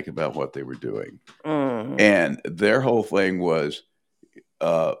unapologetic about what they were doing. And their whole thing was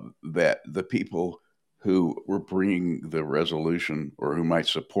that the people who were bringing the resolution or who might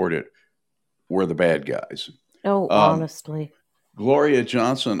support it were the bad guys. Oh, honestly. Gloria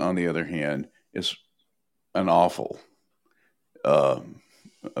Johnson, on the other hand, is an awful.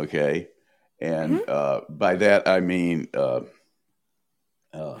 Okay. And by that, I mean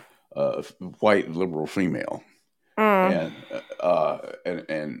white liberal female. And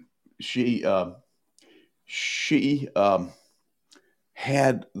she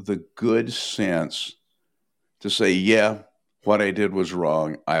had the good sense to say, yeah, what I did was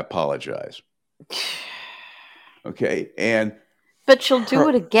wrong. I apologize. Okay. But she'll do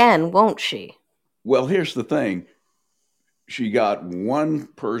it again, won't she? Well, here's the thing. She got one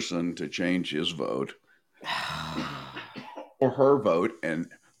person to change his vote or her vote, and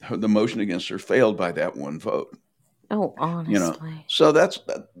the motion against her failed by that one vote. Oh, honestly. So that's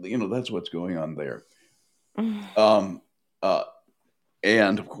what's going on there.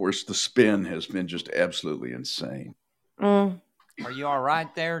 And of course, the spin has been just absolutely insane. Are you all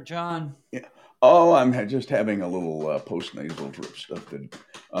right there, John? Yeah. Oh, I'm just having a little post-nasal drip stuff that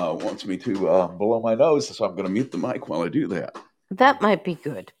wants me to blow my nose, so I'm going to mute the mic while I do that. That might be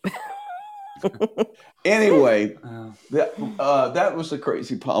good. Anyway, that was the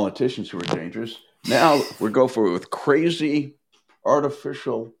crazy politicians who were dangerous. Now we go with crazy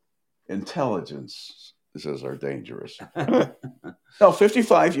artificial intelligence. Says are dangerous. No,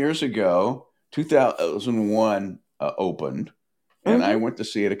 55 years ago, 2001 opened. And I went to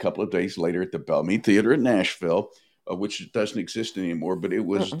see it a couple of days later at the Bellmead Theater in Nashville, which doesn't exist anymore. But it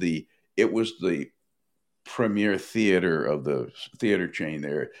was the premier theater of the theater chain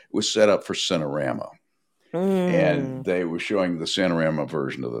there. It was set up for Cinerama. And they were showing the Sanorama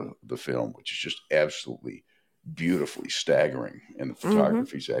version of the film, which is just absolutely beautifully staggering, and the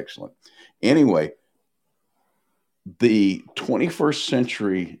photography is excellent. Anyway, the 21st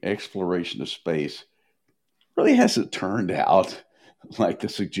century exploration of space really hasn't turned out like the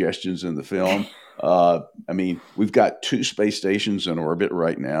suggestions in the film. I mean, we've got 2 space stations in orbit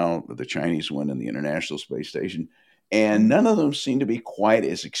right now, the Chinese one and the International Space Station, and none of them seem to be quite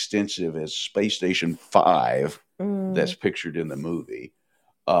as extensive as Space Station 5 that's pictured in the movie.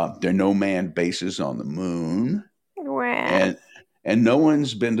 There are no manned bases on the moon, and no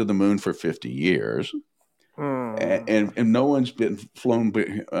one's been to the moon for 50 years, and no one's been flown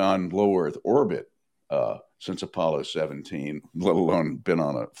on low Earth orbit since Apollo 17, let alone been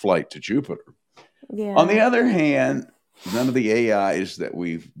on a flight to Jupiter. Yeah. On the other hand, none of the AIs that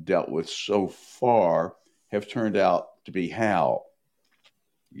we've dealt with so far have turned out to be HAL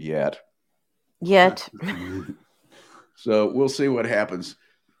yet. So we'll see what happens.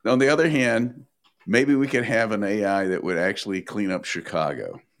 On the other hand, maybe we could have an AI that would actually clean up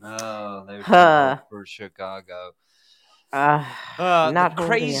Chicago. Oh, there's for Chicago. The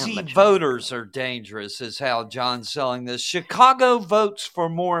crazy voters are dangerous is how John's selling this. Chicago votes for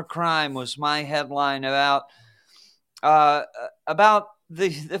more crime was my headline about the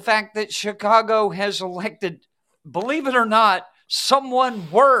fact that Chicago has elected, believe it or not,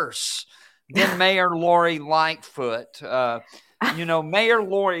 someone worse than Mayor Lori Lightfoot. Mayor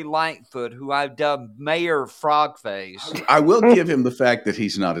Lori Lightfoot, who I've dubbed Mayor Frogface. I will give him the fact that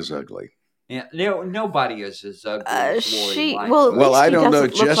he's not as ugly. Yeah, nobody is as ugly as Lori Lightfoot. Well, I don't know.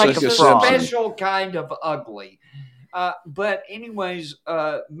 Jessica Simpson. A special kind of ugly. But anyways,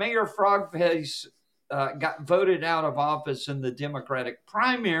 Mayor Frogface got voted out of office in the Democratic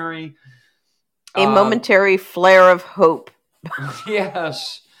primary. A momentary flare of hope.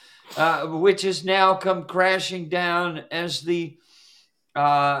 Yes. Which has now come crashing down as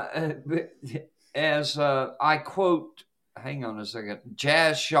I quote, hang on a second,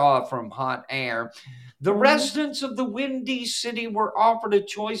 Jazz Shaw from Hot Air. The residents of the Windy City were offered a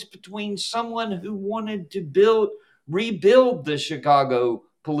choice between someone who wanted to rebuild the Chicago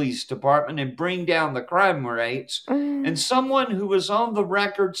Police Department and bring down the crime rates, and someone who was on the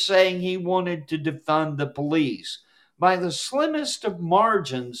record saying he wanted to defund the police. By the slimmest of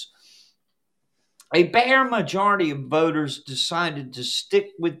margins, a bare majority of voters decided to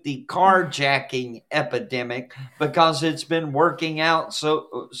stick with the carjacking epidemic because it's been working out so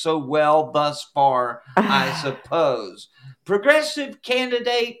well thus far, I suppose. Progressive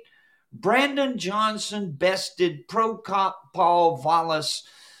candidate Brandon Johnson bested pro-cop Paul Vallas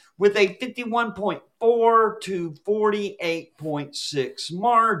with a 51.4 to 48.6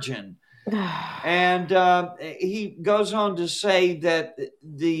 margin. And he goes on to say that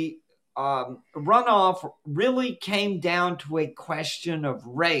the runoff really came down to a question of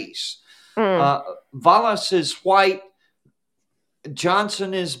race. Vallas is white,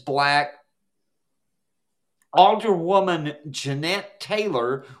 Johnson is black. Alderwoman Jeanette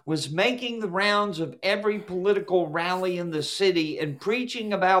Taylor was making the rounds of every political rally in the city and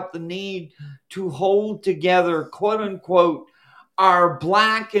preaching about the need to hold together, quote unquote, our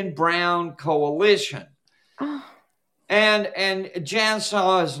black and brown coalition. And Jazz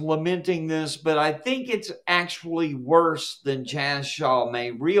Shaw is lamenting this, but I think it's actually worse than Jazz Shaw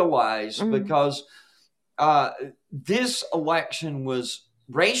may realize because this election was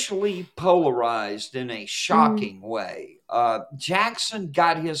racially polarized in a shocking way. Jackson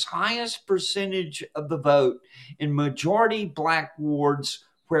got his highest percentage of the vote in majority black wards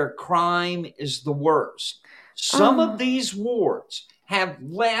where crime is the worst. Some of these wards have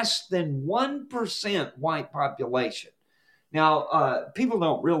less than 1% white population. Now, people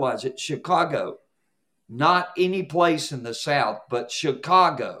don't realize it. Chicago, not any place in the South, but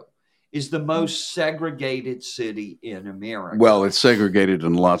Chicago is the most segregated city in America. Well, it's segregated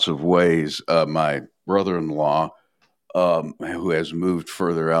in lots of ways. My brother-in-law, who has moved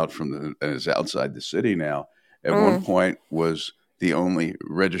further out and is outside the city now, at one point was the only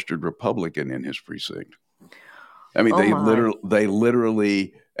registered Republican in his precinct. I mean, they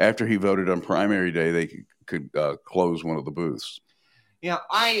literally, after he voted on primary day, they could close one of the booths. Yeah,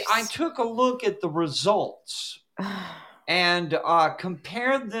 I took a look at the results and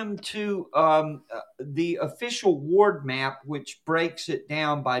compared them to the official ward map, which breaks it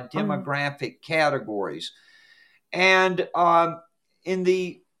down by demographic categories. And in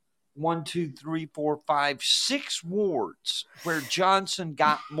the 6 wards where Johnson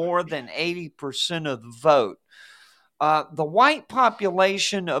got more than 80% of the vote, the white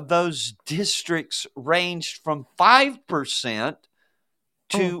population of those districts ranged from 5%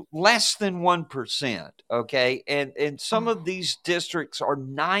 to less than 1%. Okay. And some of these districts are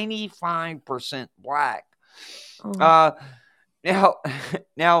 95% black. Now,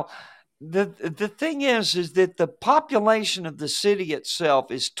 the thing is that the population of the city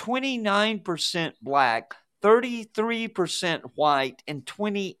itself is 29% black, 33% white, and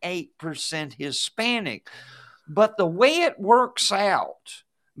 28% Hispanic. But the way it works out,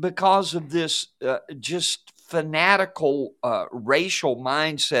 because of this just fanatical racial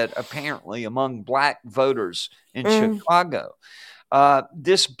mindset, apparently among black voters in Chicago,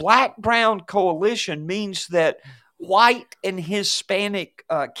 this black-brown coalition means that white and Hispanic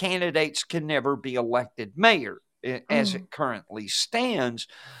candidates can never be elected mayor as it currently stands,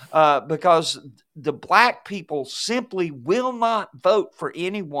 because the black people simply will not vote for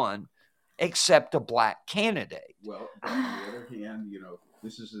anyone except a black candidate. Well, but on the other hand,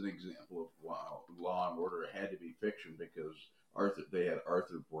 this is an example of wow, Law and Order had to be fiction because they had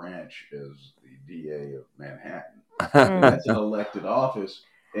Arthur Branch as the DA of Manhattan. And that's an elected office,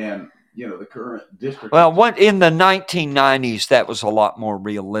 and the current district. Well, in the 1990s, that was a lot more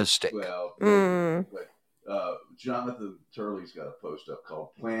realistic. Well, but Jonathan Turley's got a post up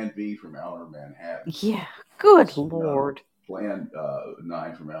called "Plan B from Outer Manhattan." Yeah, good Lord. Plan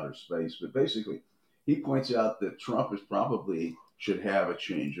 9 from Outer Space, but basically, he points out that Trump probably should have a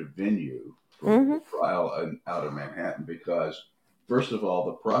change of venue for the trial out of Manhattan because, first of all,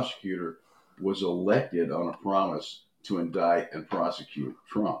 the prosecutor was elected on a promise to indict and prosecute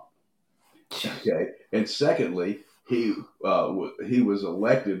Trump. Okay, and secondly, he was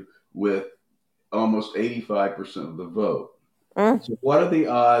elected with almost 85% of the vote. So, what are the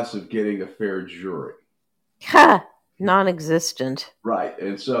odds of getting a fair jury? Ha! Non-existent. Right,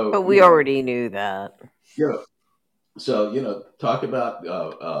 and so. But we already knew that. So talk about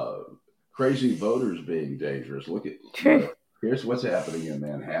crazy voters being dangerous. Look at here's what's happening in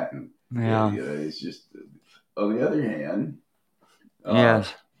Manhattan. Yeah, it's just. On the other hand,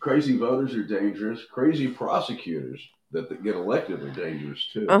 yes, crazy voters are dangerous. Crazy prosecutors that get elected are dangerous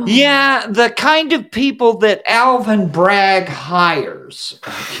too. Yeah, the kind of people that Alvin Bragg hires.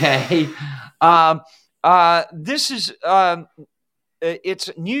 Okay, this is. It's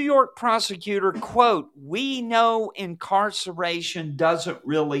New York prosecutor, quote, "We know incarceration doesn't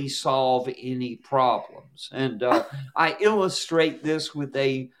really solve any problems." And I illustrate this with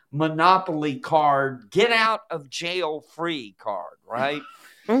a Monopoly card, get out of jail free card, right?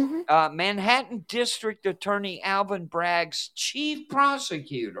 Manhattan District Attorney Alvin Bragg's chief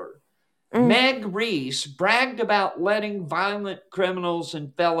prosecutor, Meg Reese, bragged about letting violent criminals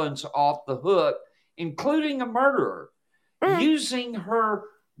and felons off the hook, including a murderer, using her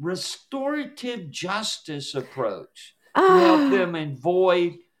restorative justice approach to help them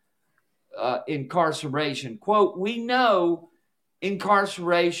avoid incarceration. Quote, "We know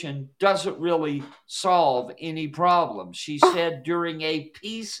incarceration doesn't really solve any problem," she said during a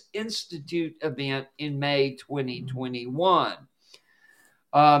Peace Institute event in May 2021.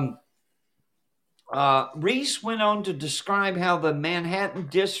 Reese went on to describe how the Manhattan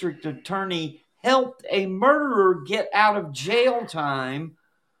District Attorney helped a murderer get out of jail time.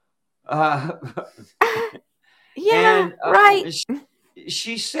 Right.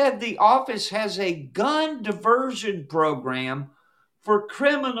 She said the office has a gun diversion program for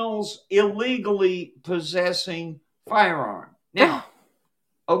criminals illegally possessing firearms. Now,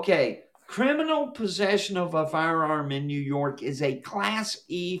 okay, criminal possession of a firearm in New York is a Class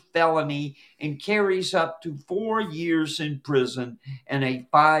E felony and carries up to 4 years in prison and a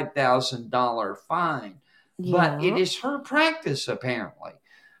 $5,000 fine. Yeah. But it is her practice, apparently,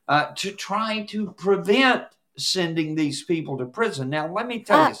 to try to prevent sending these people to prison. Now, let me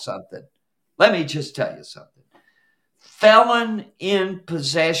tell you something. Let me just tell you something. Felon in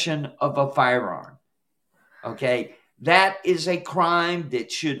possession of a firearm, okay? That is a crime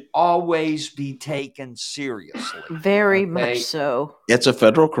that should always be taken seriously. Very much so. It's a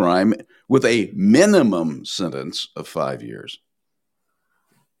federal crime with a minimum sentence of 5 years.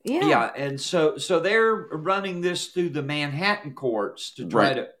 Yeah, and so they're running this through the Manhattan courts to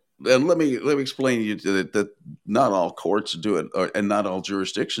try to. And let me explain to you that not all courts do it, and not all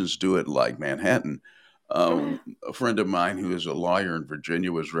jurisdictions do it like Manhattan. A friend of mine who is a lawyer in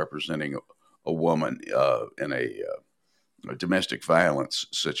Virginia was representing a woman in a domestic violence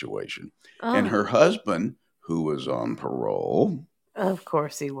situation. And her husband, who was on parole, of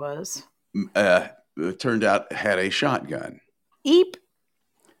course he was, it turned out had a shotgun. Eep.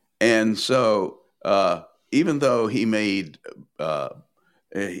 And so even though he made,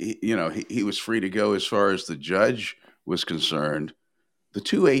 he was free to go as far as the judge was concerned, the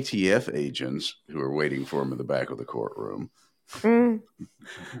two ATF agents who were waiting for him in the back of the courtroom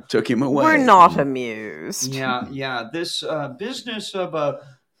Took him away. We're not amused. Yeah. This business of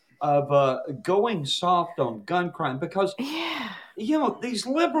going soft on gun crime, because these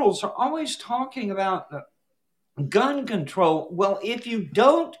liberals are always talking about gun control. Well, if you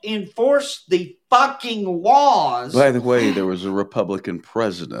don't enforce the fucking laws. By the way, there was a Republican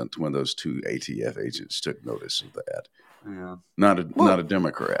president when those two ATF agents took notice of that. Yeah. Not a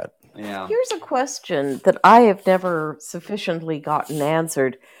Democrat. Yeah. Here's a question that I have never sufficiently gotten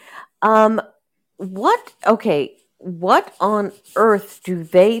answered. What on earth do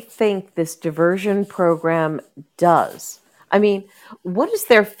they think this diversion program does? I mean, what is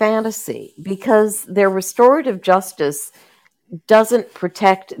their fantasy? Because their restorative justice doesn't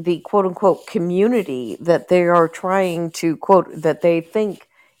protect the quote-unquote community that they are trying to, quote, that they think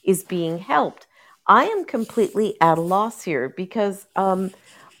is being helped. I am completely at a loss here because, I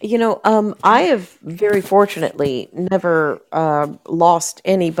have very fortunately never lost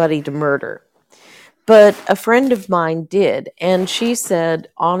anybody to murder. But a friend of mine did, and she said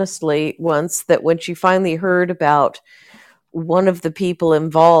honestly once that when she finally heard about one of the people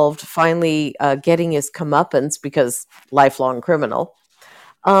involved finally getting his comeuppance because lifelong criminal,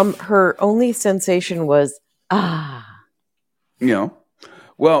 her only sensation was, Well,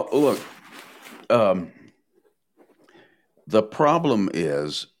 look, the problem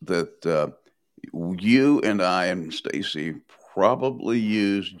is that you and I and Stacy probably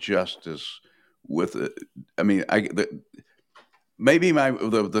use justice with it. I mean, maybe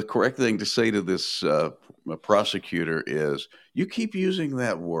the correct thing to say to this prosecutor is, you keep using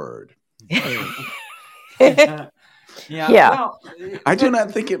that word. Yeah. Well, I do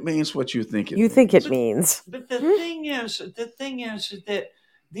not think it means what you think it means. You think it means. But the thing is that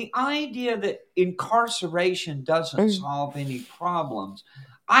the idea that incarceration doesn't solve any problems.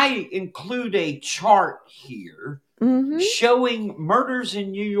 I include a chart here showing murders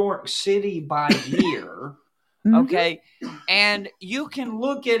in New York City by year. Okay. And you can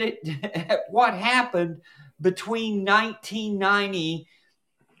look at it at what happened between 1990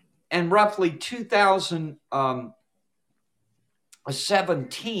 and roughly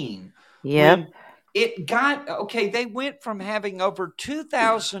 2017. Yep. It got, they went from having over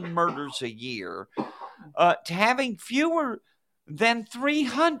 2,000 murders a year to having fewer than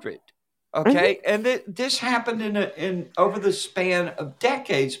 300. Okay, and this happened in over the span of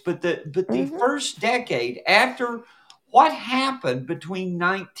decades, but the first decade after what happened between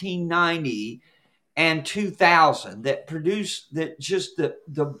 1990 and 2000 that produced that just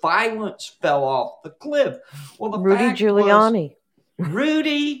the violence fell off the cliff. Well, the Rudy fact Giuliani. was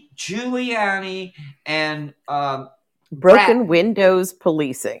Rudy Giuliani and Broken Bratton. windows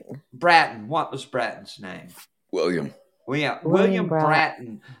policing. Bratton. What was Bratton's name? William. Well, yeah, William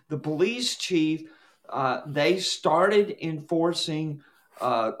Bratton, the police chief. They started enforcing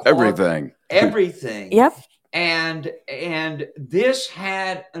Everything. Yep. And this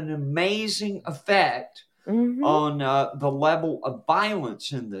had an amazing effect on the level of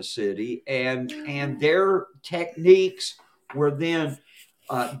violence in the city, and their techniques were then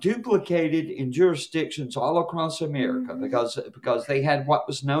duplicated in jurisdictions all across America because they had what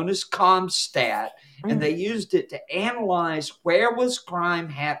was known as CompStat, and they used it to analyze where was crime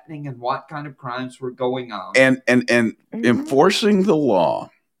happening and what kind of crimes were going on. And enforcing the law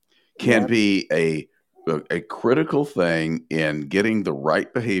can be a critical thing in getting the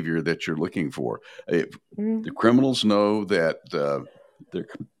right behavior that you're looking for. The criminals know that they're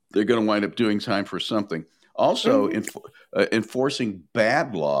going to wind up doing time for something. Also, enforcing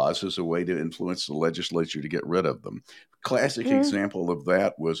bad laws is a way to influence the legislature to get rid of them. Classic example of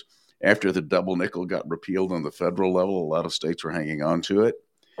that was after the double nickel got repealed on the federal level, a lot of states were hanging on to it.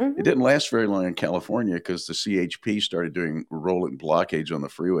 It didn't last very long in California because the CHP started doing rolling blockades on the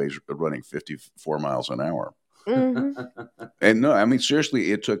freeways running 54 miles an hour. And no, I mean,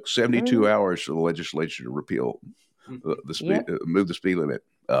 seriously, it took 72 hours for the legislature to repeal the speed, move the speed limit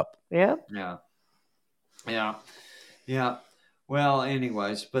up. Yep. Yeah. Well,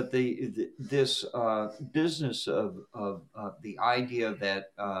 anyways, but this business of the idea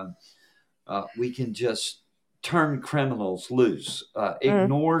that we can just turn criminals loose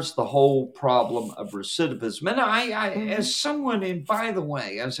ignores the whole problem of recidivism. And I as someone, and by the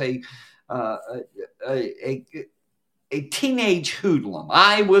way, as a teenage hoodlum.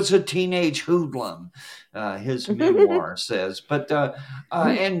 I was a teenage hoodlum, his memoir says. But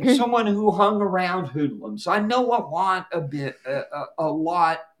and someone who hung around hoodlums, I know a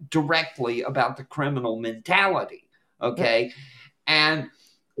lot directly about the criminal mentality. Okay, and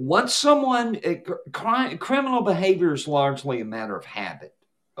once someone criminal behavior is largely a matter of habit.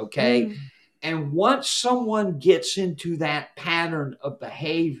 Okay. And once someone gets into that pattern of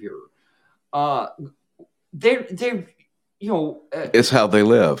behavior, they're It's how they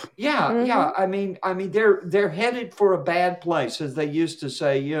live. yeah. I mean, they're headed for a bad place, as they used to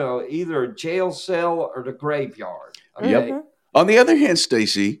say. Either a jail cell or the graveyard. Okay? Yep. On the other hand,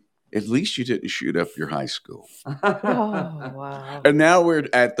 Stacy, at least you didn't shoot up your high school. Oh, wow. And now we're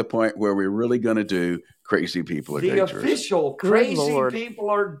at the point where we're really going to do crazy people are The dangerous. official Good crazy Lord. people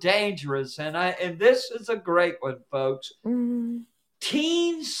are dangerous, and this is a great one, folks.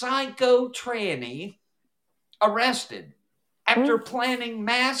 Teen psycho tranny arrested after planning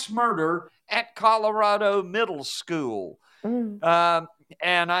mass murder at Colorado middle school.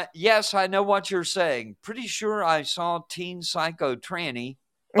 And I know what you're saying. Pretty sure I saw Teen Psycho Tranny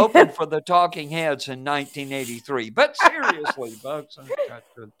open for the Talking Heads in 1983. But seriously, folks,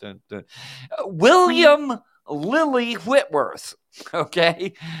 William Lily Whitworth.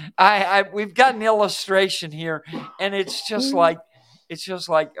 Okay, we've got an illustration here, and it's just like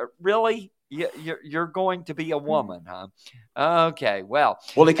really. You're going to be a woman, huh? Okay, well,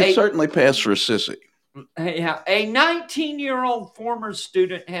 he could certainly pass for a sissy. Yeah, a 19-year-old former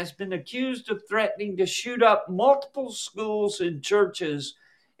student has been accused of threatening to shoot up multiple schools and churches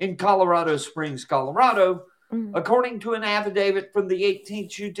in Colorado Springs, Colorado, according to an affidavit from the 18th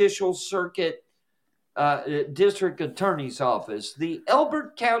Judicial Circuit District Attorney's Office. The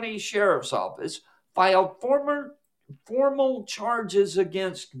Elbert County Sheriff's Office filed formal charges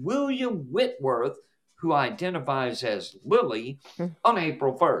against William Whitworth, who identifies as Lily, on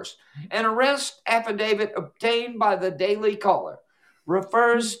April 1st. An arrest affidavit obtained by the Daily Caller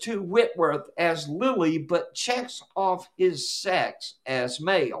refers to Whitworth as Lily, but checks off his sex as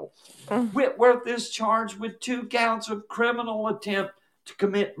male. Whitworth is charged with 2 counts of criminal attempt to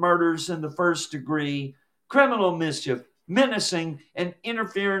commit murders in the first degree, criminal mischief, menacing, and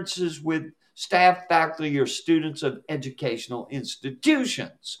interferences with staff, faculty, or students of educational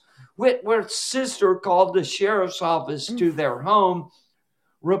institutions. Whitworth's sister called the sheriff's office to their home,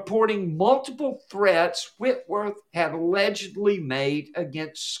 reporting multiple threats Whitworth had allegedly made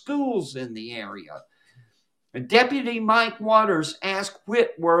against schools in the area. Deputy Mike Waters asked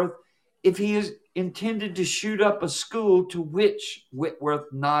Whitworth if he is intended to shoot up a school, to which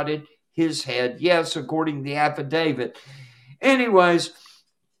Whitworth nodded his head yes, according to the affidavit. Anyways,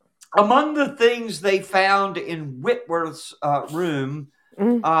 among the things they found in Whitworth's room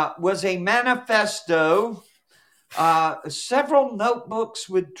was a manifesto, several notebooks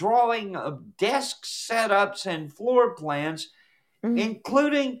with drawing of desk setups and floor plans,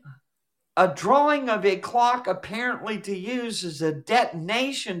 including a drawing of a clock apparently to use as a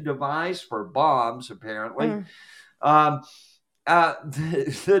detonation device for bombs, apparently. The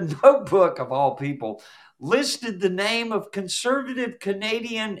notebook, of all people, listed the name of conservative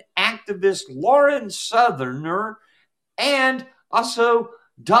Canadian activist Lauren Southerner and also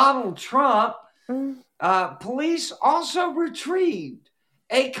Donald Trump. Police also retrieved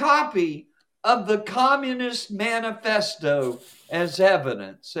a copy of the Communist Manifesto as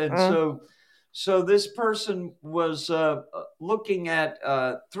evidence. And so this person was looking at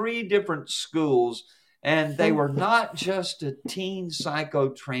 3 different schools, and they were not just a teen psycho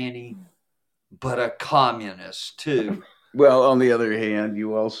tranny, but a communist too. Well, on the other hand,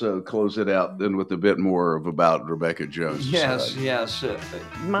 you also close it out then with a bit more about Rebecca Jones. Yes, and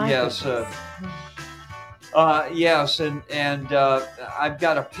I've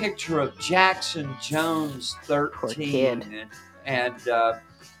got a picture of Jackson Jones, 13, and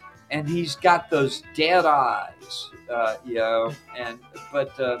he's got those dead eyes,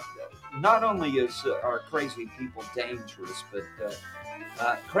 but not only is are crazy people dangerous, but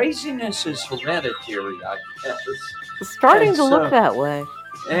craziness is hereditary, I guess. It's starting to look that way.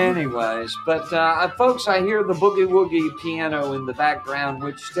 Anyways, but folks, I hear the boogie woogie piano in the background,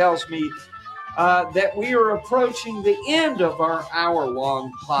 which tells me that we are approaching the end of our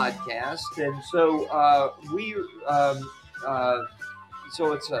hour-long podcast, and so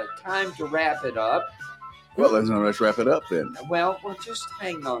so it's time to wrap it up. Well, let's wrap it up then. Well, just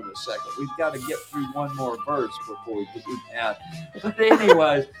hang on a second. We've got to get through one more verse before we do that. But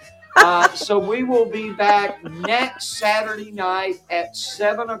anyways, so we will be back next Saturday night at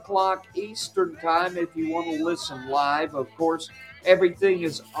 7 o'clock Eastern Time if you want to listen live. Of course, everything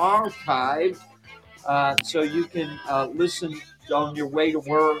is archived, so you can listen on your way to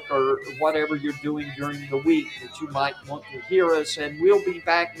work or whatever you're doing during the week that you might want to hear us. And we'll be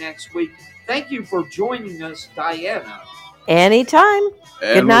back next week. Thank you for joining us, Dianna. Anytime.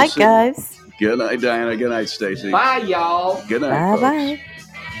 And Good night, guys. Good night, Dianna. Good night, Stacy. Bye, y'all. Good night, Bye-bye.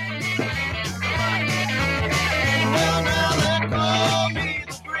 Folks.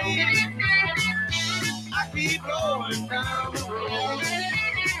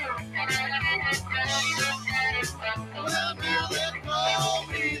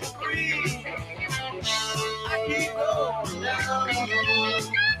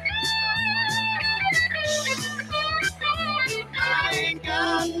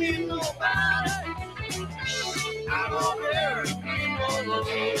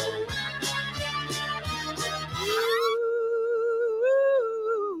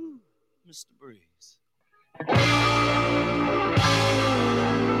 Mr. Breeze.